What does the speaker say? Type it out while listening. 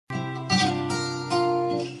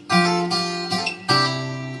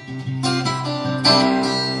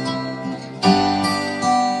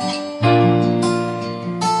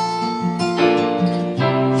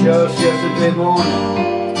Just yesterday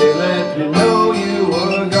morning, they let me know you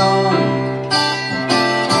were gone.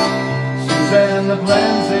 Since then the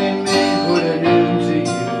plans they made put an end to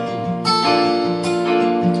you.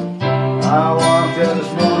 I walked out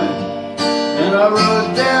this morning and I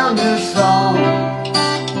wrote down this song.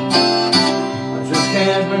 I just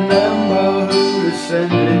can't remember who to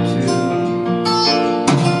send it to.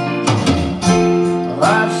 Well,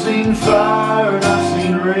 I've seen fire and I've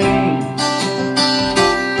seen rain.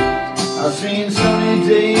 I've seen sunny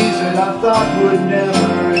days that I thought would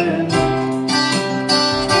never end.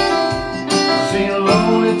 I've seen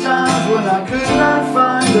lonely times when I could not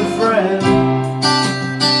find a friend.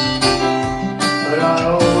 But I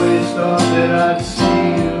always thought that I'd see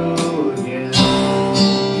you again.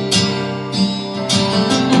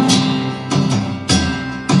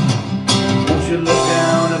 Won't you look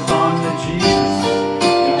down upon me, Jesus?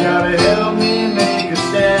 You gotta help me make a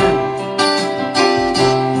stand.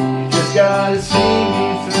 Gotta see me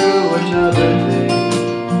through another day.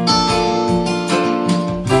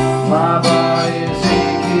 My body is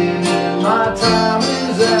aching and my time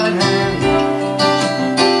is at hand.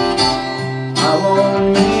 I won't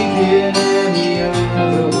make it any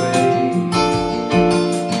other way.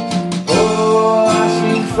 Oh, I've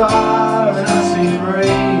seen fire and I've seen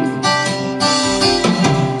rain.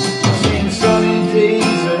 I've seen sunny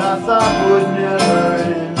days that I thought would never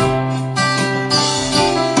end.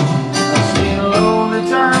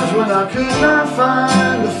 Times when I could not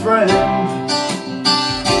find a friend,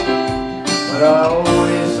 but I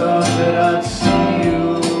always thought that I'd see you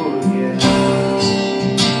again.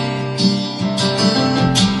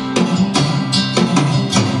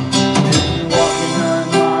 And walking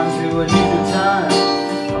on to a new time,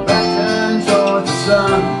 my back turned towards the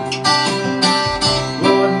sun.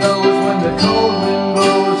 Lord knows when the cold wind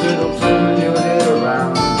blows, it'll turn your head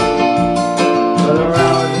around. But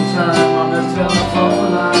around the time on the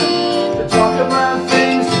telephone line to talk about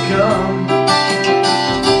things to come,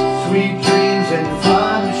 sweet dreams and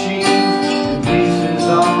flying machines and pieces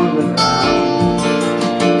on the ground.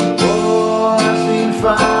 Oh, I've seen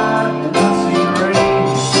fire and I've seen rain.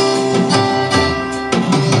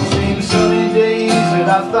 I've seen sunny days that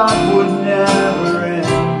I thought would never end.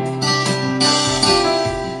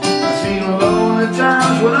 I've seen lonely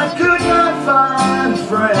times when I could not find a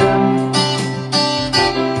friend.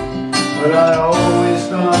 But I always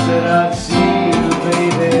thought that I'd see you,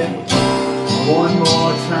 baby, one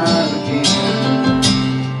more time again.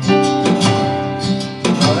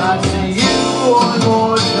 Thought I'd see you one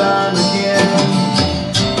more time again.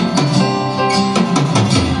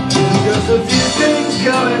 There's just a few things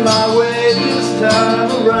coming my way this time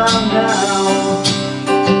around now.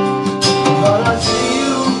 Thought I'd see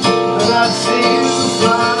you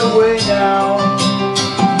fly away now.